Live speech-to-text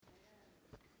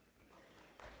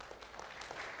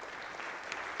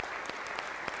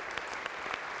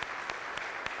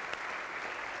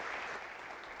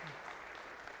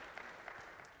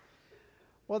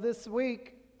Well, this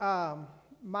week,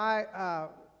 my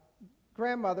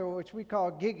grandmother, which we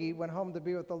call Gigi, went home to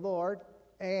be with the Lord,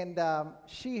 and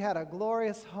she had a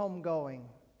glorious homegoing,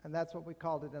 and that's what we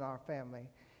called it in our family.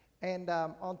 And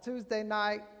on Tuesday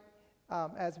night,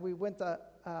 as we went to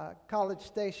College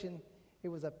Station, it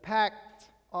was a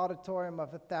packed auditorium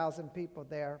of 1,000 people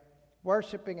there,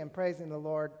 worshiping and praising the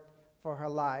Lord for her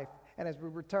life. And as we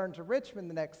returned to Richmond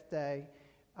the next day,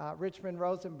 Richmond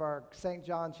Rosenberg, St.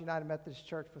 John's United Methodist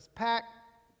Church was packed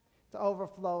to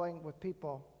overflowing with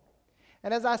people.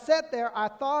 And as I sat there, I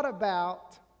thought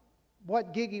about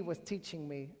what Gigi was teaching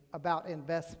me about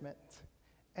investment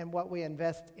and what we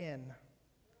invest in.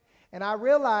 And I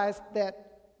realized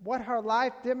that what her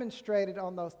life demonstrated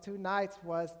on those 2 nights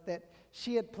was that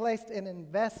she had placed an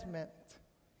investment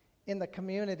in the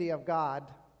community of God.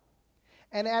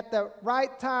 And at the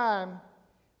right time,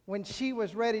 when she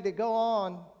was ready to go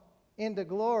on into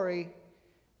glory,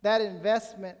 that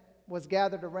investment was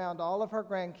gathered around all of her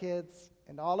grandkids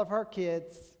and all of her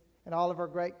kids and all of her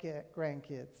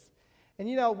great-grandkids. And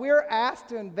you know, we're asked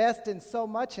to invest in so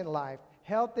much in life: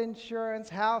 health insurance,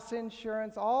 house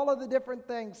insurance, all of the different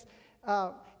things.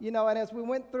 And as we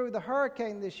went through the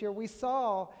hurricane this year, we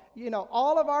saw,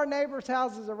 all of our neighbors'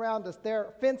 houses around us,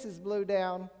 their fences blew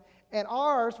down, and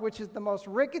ours, which is the most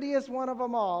ricketiest one of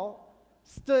them all,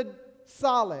 stood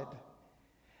solid.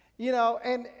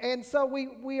 And so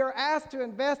we are asked to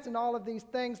invest in all of these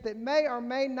things that may or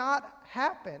may not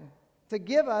happen to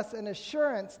give us an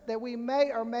assurance that we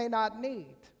may or may not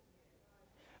need.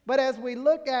 But as we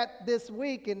look at this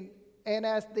week, and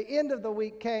as the end of the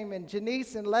week came, and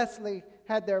Janice and Leslie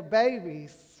had their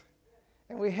babies,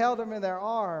 and we held them in their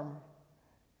arm,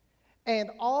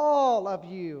 and all of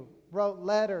you wrote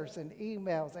letters and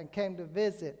emails and came to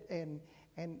visit and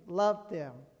loved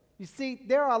them. You see,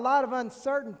 there are a lot of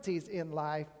uncertainties in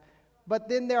life, but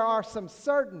then there are some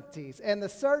certainties. And the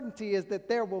certainty is that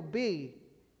there will be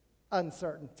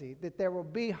uncertainty, that there will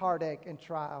be heartache and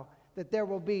trial, that there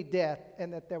will be death,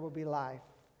 and that there will be life.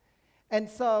 And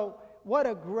so, what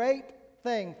a great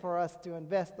thing for us to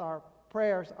invest our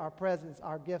prayers, our presence,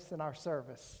 our gifts, and our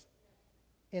service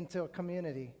into a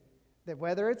community that,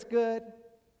 whether it's good,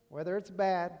 whether it's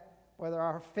bad, whether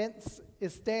our fence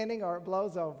is standing or it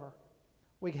blows over,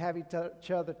 we have each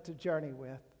other to journey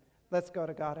with. Let's go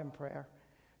to God in prayer.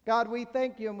 God, we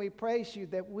thank you and we praise you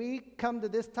that we come to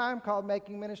this time called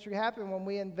Making Ministry Happen when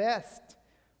we invest.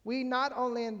 We not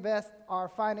only invest our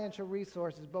financial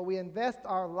resources, but we invest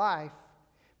our life,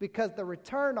 because the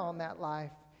return on that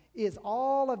life is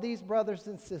all of these brothers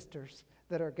and sisters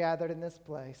that are gathered in this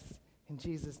place. In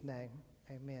Jesus' name,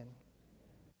 amen.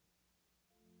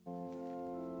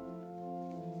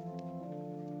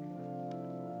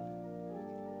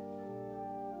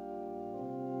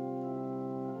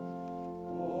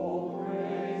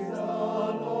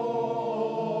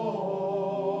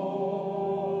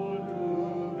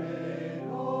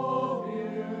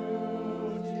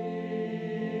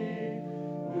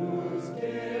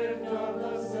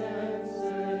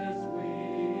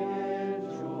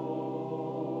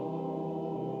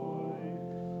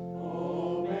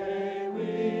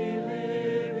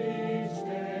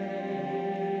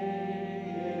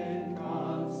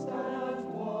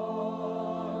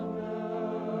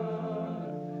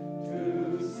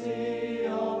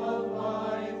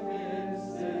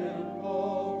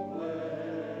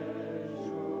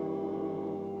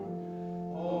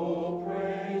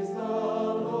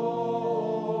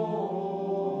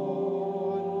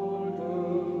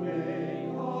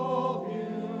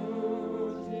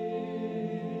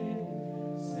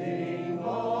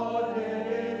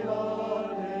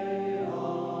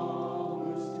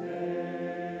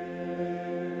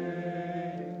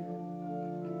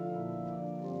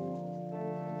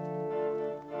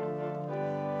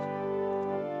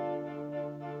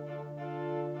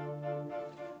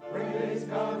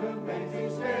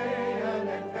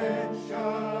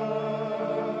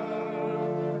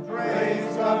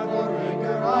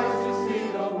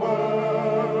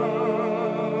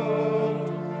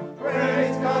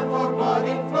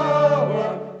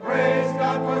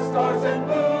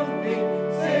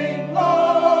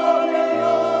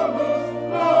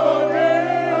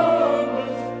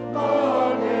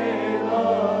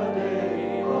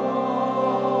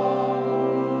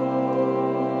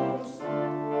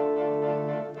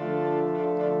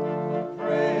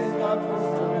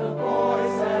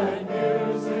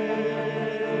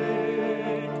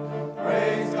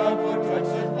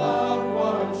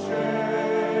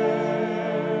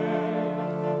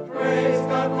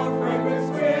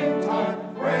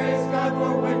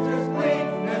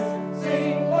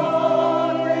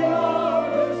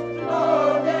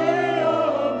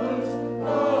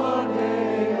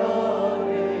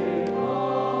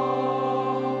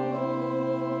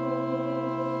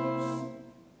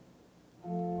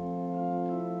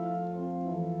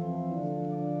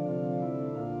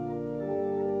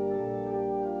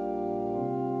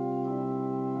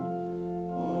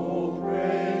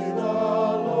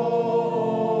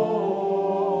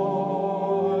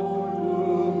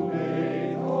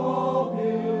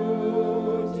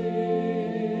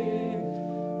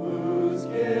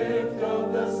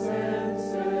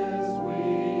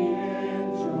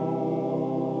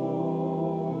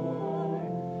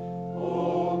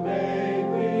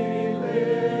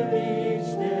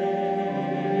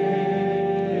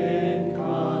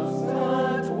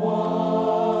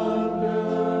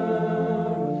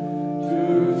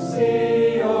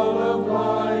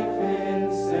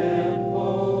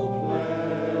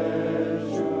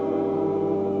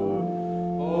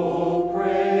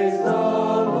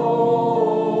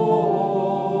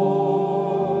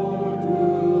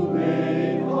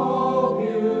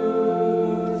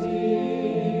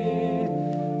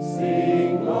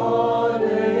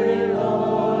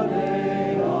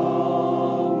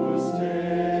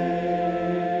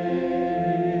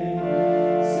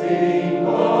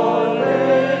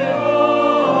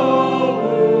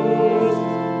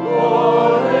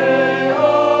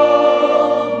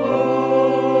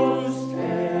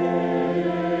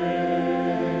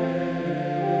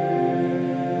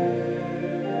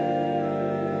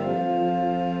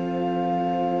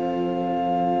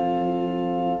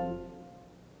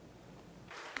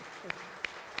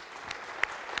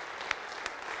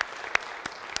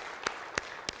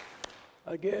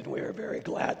 Again, we are very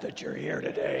glad that you're here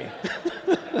today.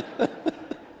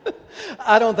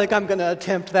 I don't think I'm going to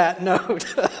attempt that note.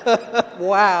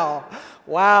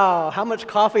 Wow. How much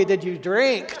coffee did you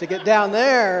drink to get down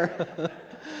there?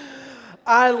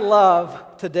 I love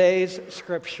today's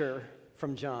scripture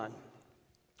from John.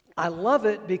 I love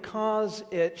it because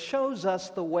it shows us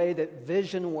the way that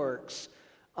vision works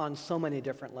on so many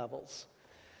different levels.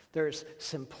 There's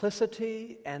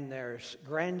simplicity, and there's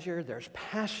grandeur, there's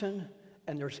passion,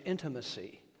 and there's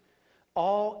intimacy,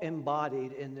 all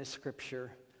embodied in this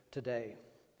scripture today.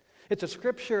 It's a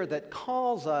scripture that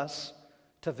calls us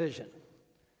to vision.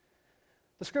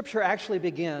 The scripture actually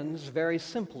begins very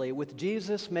simply with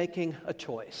Jesus making a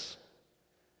choice.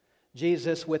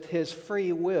 Jesus, with his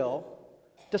free will,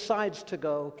 decides to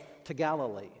go to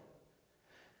Galilee.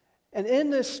 And in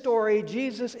this story,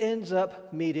 Jesus ends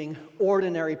up meeting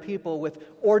ordinary people with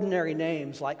ordinary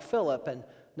names like Philip and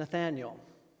Nathanael.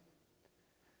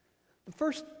 The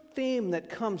first theme that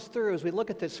comes through as we look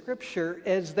at this scripture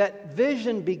is that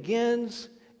vision begins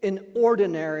in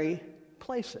ordinary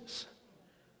places.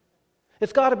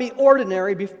 It's got to be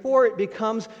ordinary before it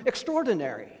becomes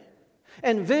extraordinary.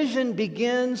 And vision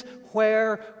begins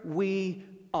where we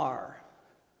are.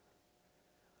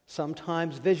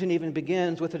 Sometimes vision even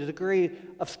begins with a degree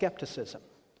of skepticism.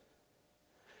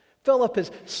 Philip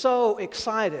is so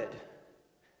excited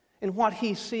in what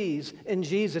he sees in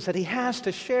Jesus that he has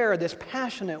to share this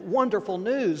passionate, wonderful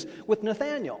news with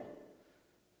Nathanael.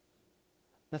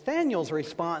 Nathanael's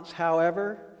response,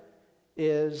 however,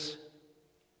 is,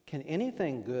 "Can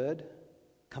anything good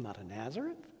come out of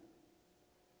Nazareth?"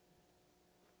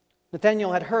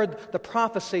 Nathanael had heard the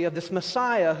prophecy of this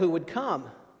Messiah who would come.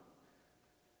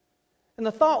 And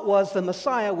the thought was the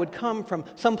Messiah would come from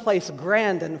someplace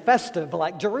grand and festive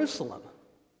like Jerusalem.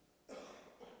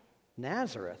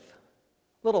 Nazareth,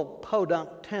 little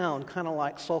podunk town kind of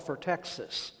like Sulphur,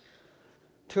 Texas.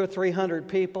 200 or 300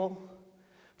 people.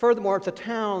 Furthermore, it's a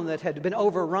town that had been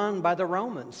overrun by the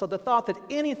Romans. So the thought that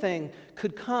anything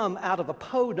could come out of a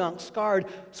podunk, scarred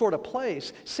sort of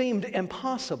place seemed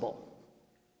impossible.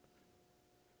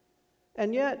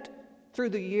 And yet, through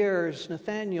the years,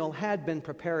 Nathanael had been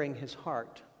preparing his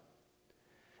heart.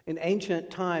 In ancient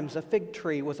times, a fig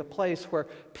tree was a place where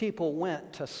people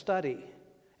went to study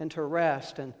and to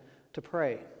rest and to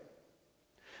pray.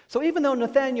 So even though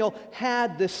Nathanael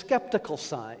had this skeptical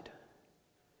side,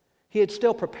 he had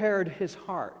still prepared his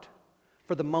heart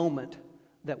for the moment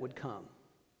that would come,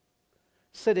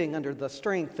 sitting under the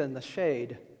strength and the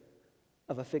shade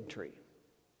of a fig tree.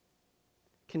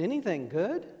 Can anything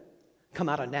good come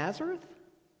out of Nazareth?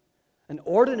 An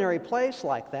ordinary place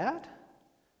like that?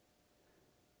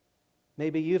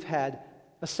 Maybe you've had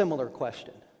a similar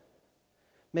question.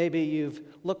 Maybe you've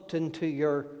looked into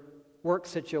your work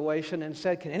situation and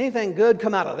said, can anything good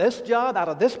come out of this job, out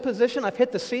of this position? I've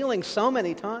hit the ceiling so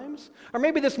many times. Or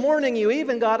maybe this morning you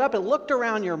even got up and looked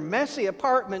around your messy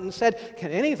apartment and said,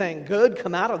 can anything good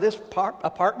come out of this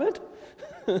apartment?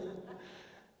 Can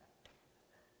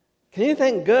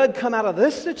anything good come out of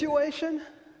this situation?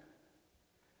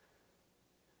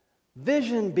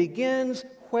 Vision begins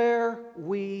where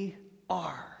we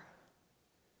are.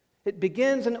 It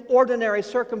begins in ordinary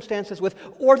circumstances with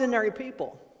ordinary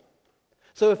people.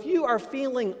 So if you are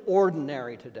feeling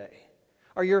ordinary today,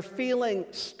 or you're feeling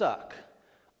stuck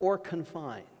or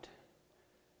confined,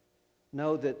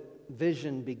 know that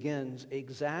vision begins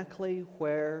exactly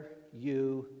where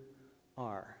you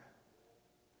are.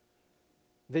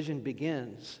 Vision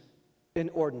begins in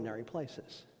ordinary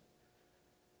places.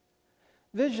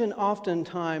 Vision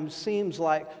oftentimes seems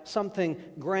like something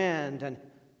grand and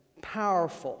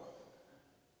powerful,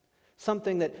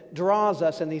 something that draws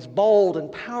us in these bold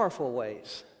and powerful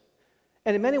ways.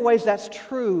 And in many ways that's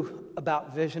true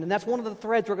about vision, and that's one of the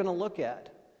threads we're going to look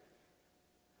at.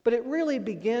 But it really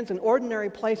begins in ordinary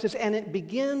places, and it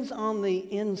begins on the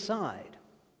inside.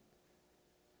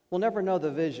 We'll never know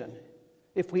the vision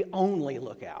if we only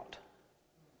look out.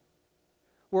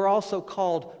 We're also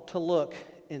called to look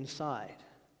inside.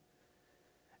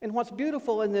 And what's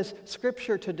beautiful in this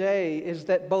scripture today is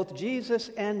that both Jesus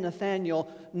and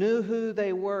Nathanael knew who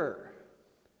they were.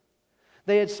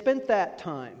 They had spent that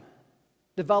time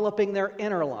developing their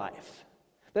inner life,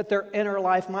 that their inner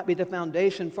life might be the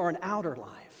foundation for an outer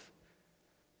life.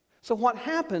 So what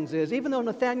happens is, even though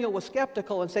Nathanael was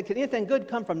skeptical and said, can anything good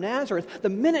come from Nazareth? The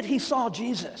minute he saw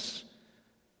Jesus,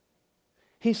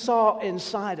 he saw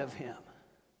inside of him.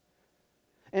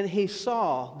 And he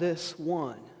saw this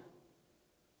one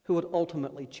who would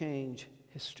ultimately change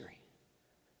history.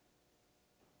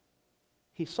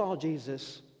 He saw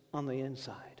Jesus on the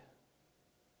inside.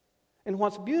 And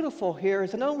what's beautiful here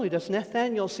is that not only does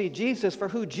Nathanael see Jesus for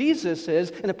who Jesus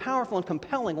is in a powerful and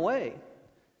compelling way,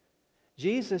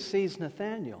 Jesus sees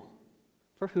Nathanael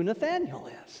for who Nathanael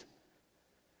is.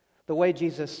 The way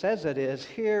Jesus says it is,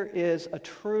 here is a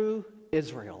true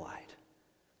Israelite.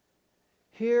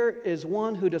 Here is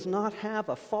one who does not have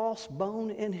a false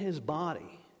bone in his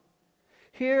body.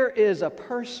 Here is a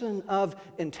person of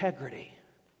integrity,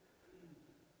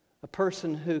 a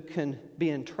person who can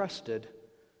be entrusted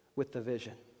with the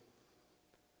vision.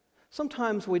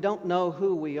 Sometimes we don't know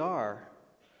who we are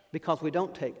because we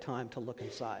don't take time to look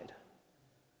inside.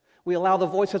 We allow the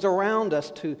voices around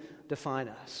us to define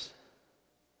us.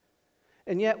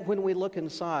 And yet, when we look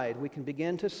inside, we can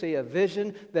begin to see a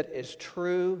vision that is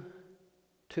true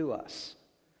to us.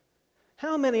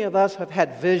 How many of us have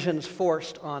had visions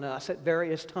forced on us at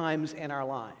various times in our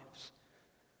lives?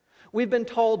 We've been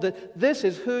told that this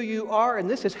is who you are and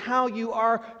this is how you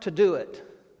are to do it.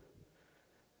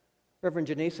 Reverend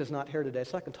Janice is not here today,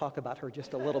 so I can talk about her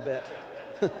just a little bit.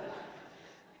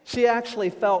 She actually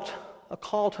felt a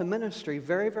call to ministry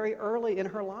very, very early in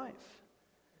her life.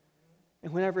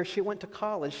 And whenever she went to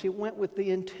college, she went with the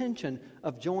intention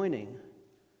of joining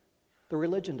the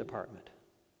religion department.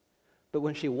 But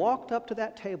when she walked up to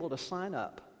that table to sign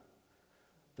up,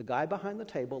 the guy behind the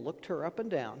table looked her up and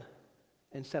down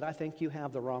and said, "I think you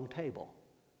have the wrong table."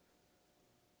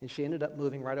 And she ended up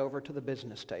moving right over to the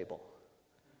business table.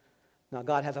 Now,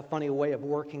 God has a funny way of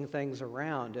working things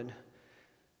around, and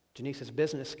Janice's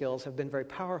business skills have been very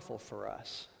powerful for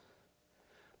us.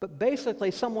 But basically,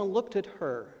 someone looked at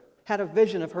her, had a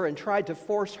vision of her, and tried to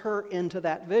force her into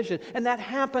that vision. And that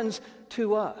happens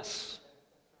to us.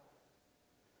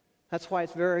 That's why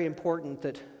it's very important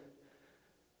that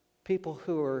people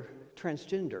who are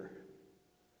transgender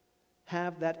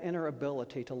have that inner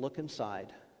ability to look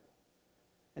inside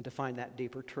and to find that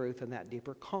deeper truth and that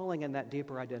deeper calling and that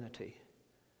deeper identity.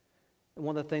 And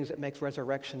one of the things that makes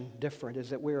Resurrection different is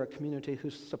that we're a community who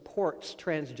supports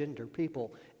transgender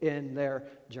people in their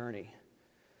journey.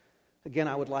 Again,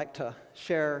 I would like to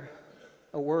share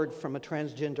a word from a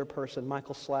transgender person,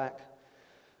 Michael Slack,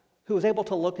 who was able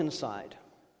to look inside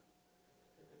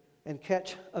and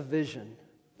catch a vision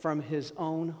from his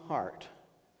own heart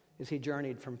as he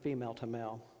journeyed from female to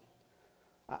male.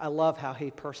 I love how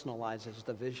he personalizes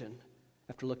the vision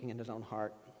after looking in his own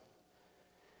heart.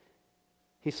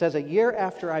 He says, "A year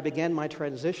after I began my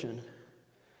transition,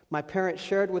 my parents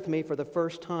shared with me for the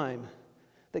first time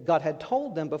that God had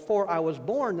told them before I was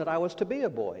born that I was to be a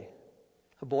boy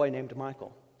named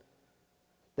Michael.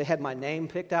 They had my name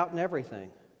picked out and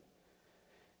everything.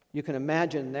 You can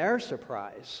imagine their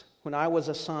surprise when I was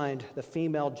assigned the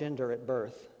female gender at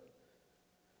birth.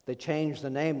 They changed the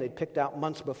name they'd picked out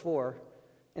months before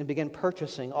and began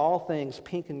purchasing all things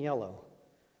pink and yellow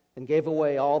and gave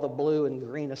away all the blue and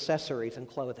green accessories and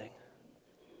clothing.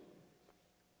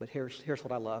 But here's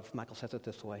what I love. Michael says it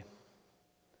this way.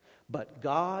 But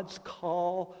God's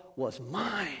call was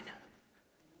mine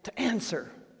to answer.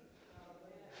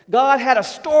 God had a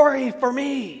story for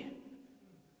me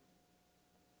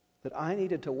that I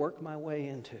needed to work my way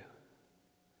into.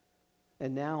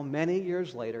 And now, many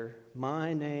years later,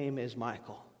 my name is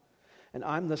Michael. And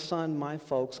I'm the son my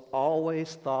folks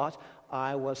always thought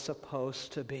I was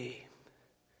supposed to be."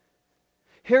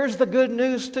 Here's the good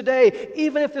news today.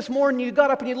 Even if this morning you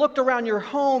got up and you looked around your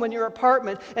home and your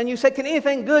apartment and you said, "Can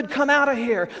anything good come out of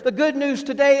here?" The good news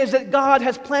today is that God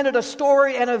has planted a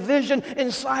story and a vision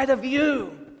inside of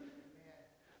you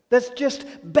that's just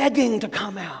begging to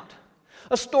come out.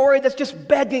 A story that's just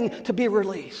begging to be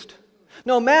released.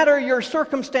 No matter your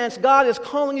circumstance, God is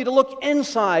calling you to look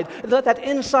inside. Let that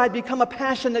inside become a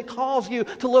passion that calls you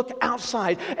to look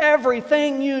outside.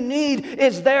 Everything you need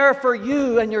is there for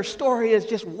you, and your story is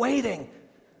just waiting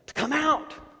to come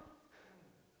out.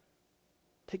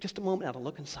 Take just a moment now to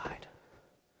look inside.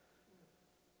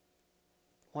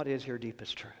 What is your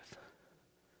deepest truth?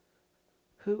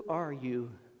 Who are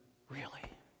you really?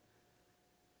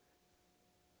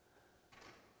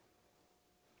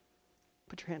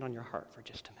 Put your hand on your heart for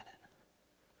just a minute.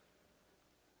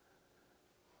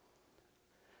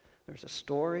 There's a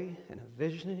story and a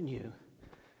vision in you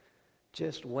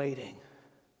just waiting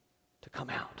to come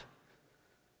out,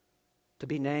 to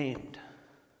be named.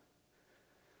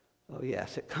 Oh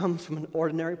yes, it comes from an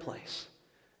ordinary place,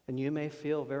 and you may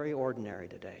feel very ordinary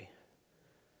today.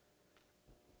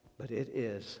 But it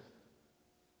is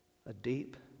a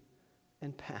deep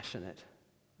and passionate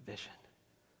vision.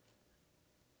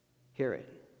 Hear it,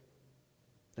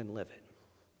 then live it.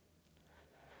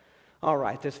 All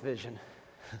right, this vision.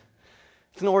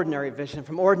 It's an ordinary vision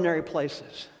from ordinary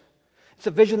places. It's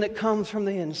a vision that comes from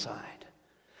the inside.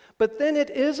 But then it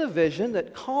is a vision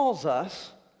that calls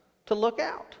us to look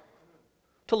out,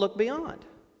 to look beyond.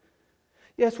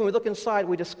 Yes, when we look inside,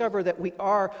 we discover that we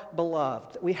are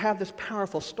beloved, that we have this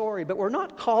powerful story, but we're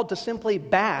not called to simply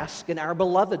bask in our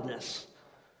belovedness.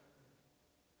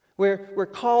 We're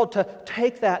called to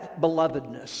take that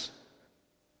belovedness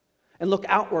and look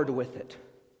outward with it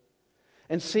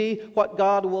and see what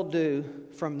God will do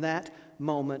from that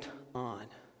moment on.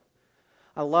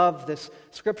 I love this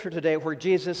scripture today where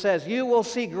Jesus says, "You will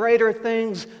see greater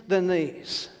things than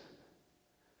these."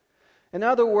 In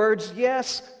other words,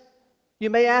 yes, you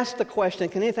may ask the question,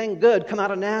 can anything good come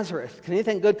out of Nazareth? Can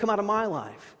anything good come out of my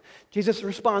life? Jesus'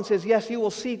 response is, yes, you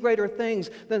will see greater things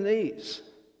than these.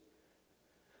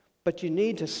 But you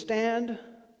need to stand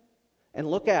and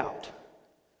look out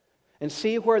and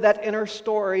see where that inner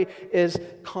story is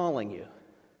calling you.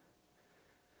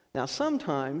 Now,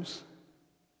 sometimes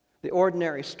the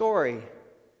ordinary story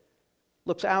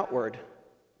looks outward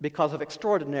because of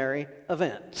extraordinary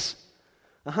events.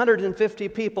 150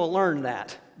 people learned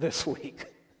that this week.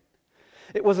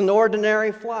 It was an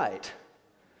ordinary flight.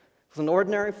 It was an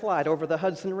ordinary flight over the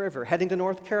Hudson River heading to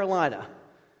North Carolina.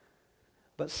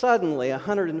 But suddenly,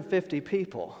 150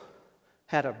 people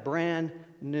had a brand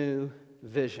new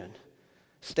vision,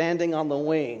 standing on the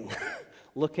wing,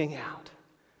 looking out.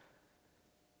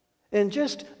 In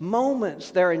just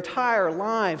moments, their entire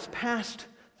lives passed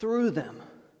through them.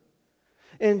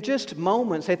 In just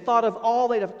moments, they thought of all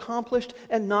they'd accomplished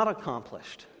and not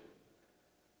accomplished.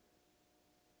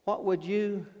 What would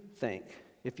you think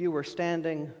if you were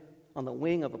standing on the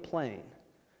wing of a plane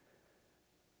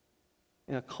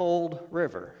in a cold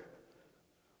river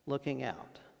looking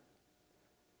out?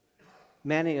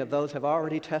 Many of those have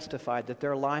already testified that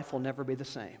their life will never be the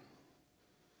same,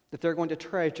 that they're going to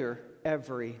treasure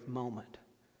every moment,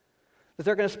 that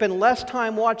they're going to spend less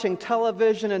time watching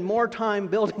television and more time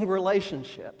building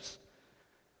relationships.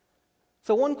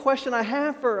 So one question I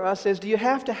have for us is, do you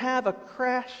have to have a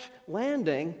crash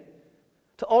landing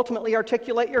to ultimately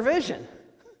articulate your vision?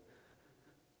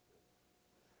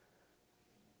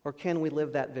 Or can we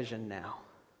live that vision now?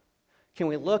 Can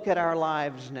we look at our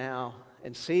lives now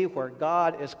and see where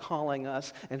God is calling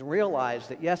us and realize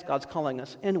that, yes, God's calling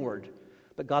us inward,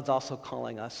 but God's also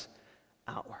calling us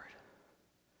outward?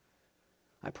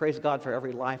 I praise God for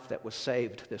every life that was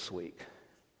saved this week.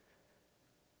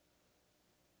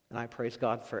 And I praise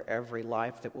God for every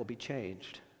life that will be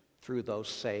changed through those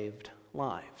saved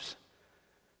lives,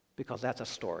 because that's a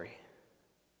story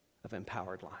of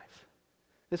empowered life.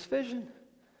 This vision,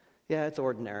 yeah, it's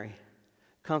ordinary.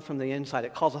 It comes from the inside.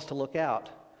 It calls us to look out.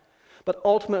 But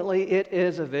ultimately, it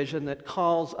is a vision that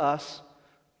calls us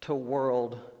to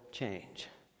world change.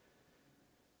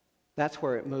 That's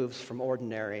where it moves from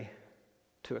ordinary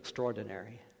to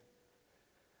extraordinary.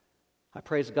 I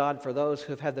praise God for those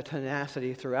who have had the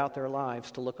tenacity throughout their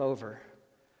lives to look over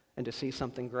and to see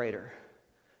something greater.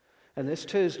 And this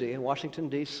Tuesday in Washington,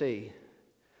 D.C.,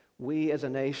 we as a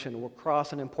nation will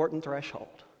cross an important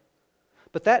threshold.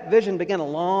 But that vision began a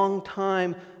long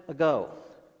time ago.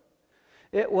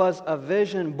 It was a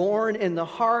vision born in the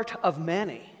heart of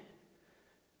many,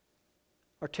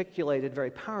 articulated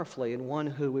very powerfully in one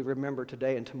who we remember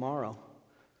today and tomorrow,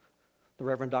 the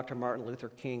Reverend Dr. Martin Luther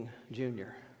King, Jr.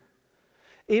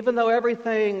 Even though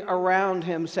everything around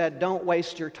him said, don't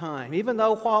waste your time, even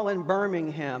though while in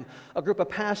Birmingham, a group of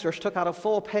pastors took out a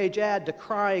full-page ad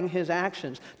decrying his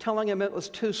actions, telling him it was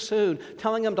too soon,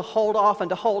 telling him to hold off and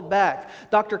to hold back,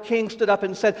 Dr. King stood up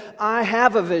and said, I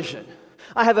have a vision.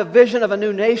 I have a vision of a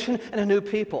new nation and a new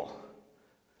people.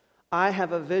 I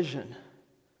have a vision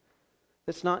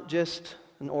that's not just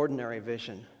an ordinary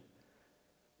vision,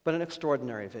 but an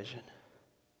extraordinary vision.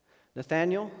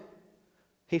 Nathaniel,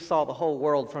 he saw the whole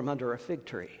world from under a fig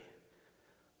tree.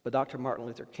 But Dr. Martin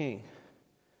Luther King,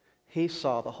 he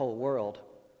saw the whole world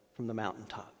from the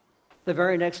mountaintop. The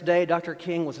very next day, Dr.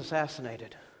 King was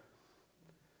assassinated.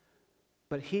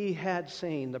 But he had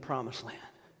seen the promised land.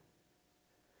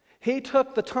 He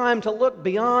took the time to look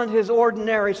beyond his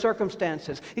ordinary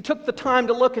circumstances. He took the time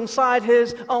to look inside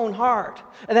his own heart.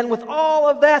 And then with all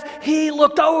of that, he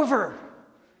looked over.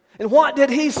 And what did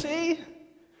he see?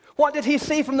 What did he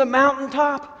see from the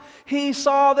mountaintop? He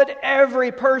saw that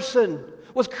every person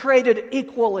was created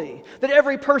equally, that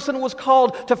every person was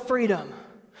called to freedom,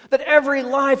 that every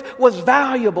life was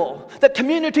valuable, that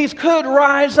communities could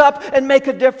rise up and make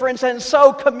a difference, and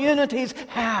so communities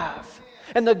have.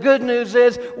 And the good news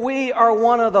is we are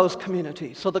one of those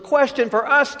communities. So the question for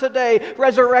us today,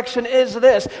 Resurrection, is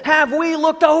this: have we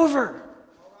looked over?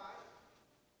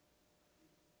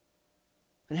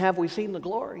 And have we seen the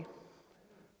glory?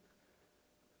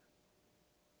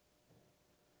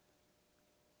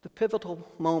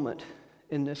 pivotal moment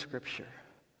in this scripture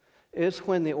is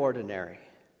when the ordinary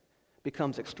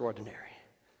becomes extraordinary.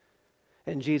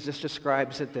 And Jesus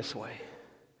describes it this way.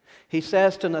 He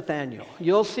says to Nathanael,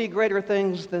 "You'll see greater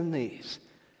things than these."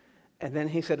 And then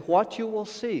he said, "What you will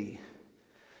see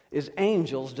is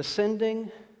angels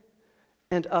descending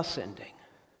and ascending."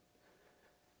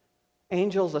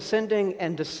 Angels ascending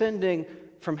and descending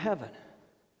from heaven.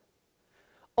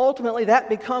 Ultimately, that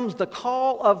becomes the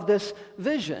call of this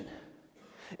vision.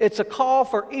 It's a call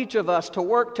for each of us to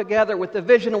work together with the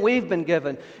vision we've been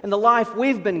given, and the life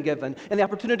we've been given, and the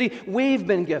opportunity we've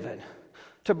been given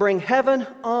to bring heaven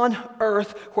on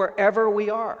earth wherever we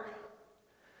are.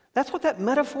 That's what that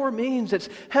metaphor means. It's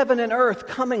heaven and earth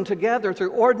coming together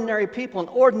through ordinary people and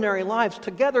ordinary lives,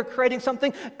 together creating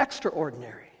something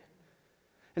extraordinary.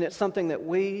 And it's something that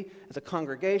we as a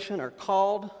congregation are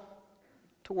called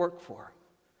to work for.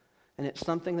 And it's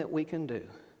something that we can do.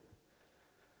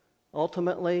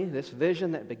 Ultimately, this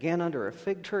vision that began under a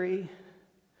fig tree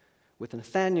with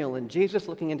Nathanael and Jesus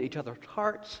looking into each other's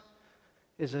hearts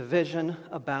is a vision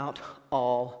about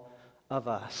all of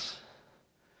us.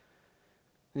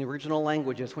 In the original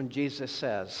languages, when Jesus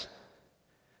says,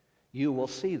 "You will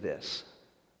see this,"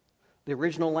 the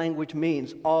original language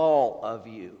means all of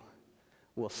you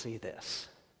will see this.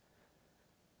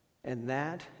 And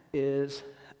that is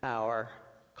our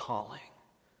calling.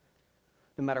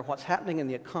 No matter what's happening in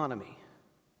the economy,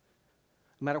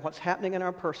 no matter what's happening in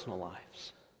our personal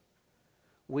lives,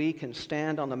 we can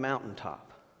stand on the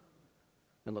mountaintop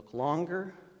and look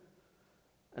longer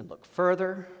and look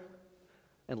further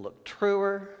and look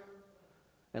truer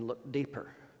and look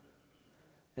deeper.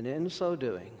 And in so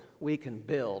doing, we can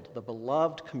build the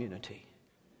beloved community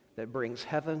that brings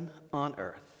heaven on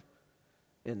earth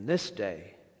in this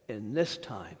day, in this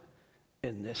time,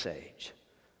 in this age.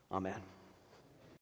 Amen.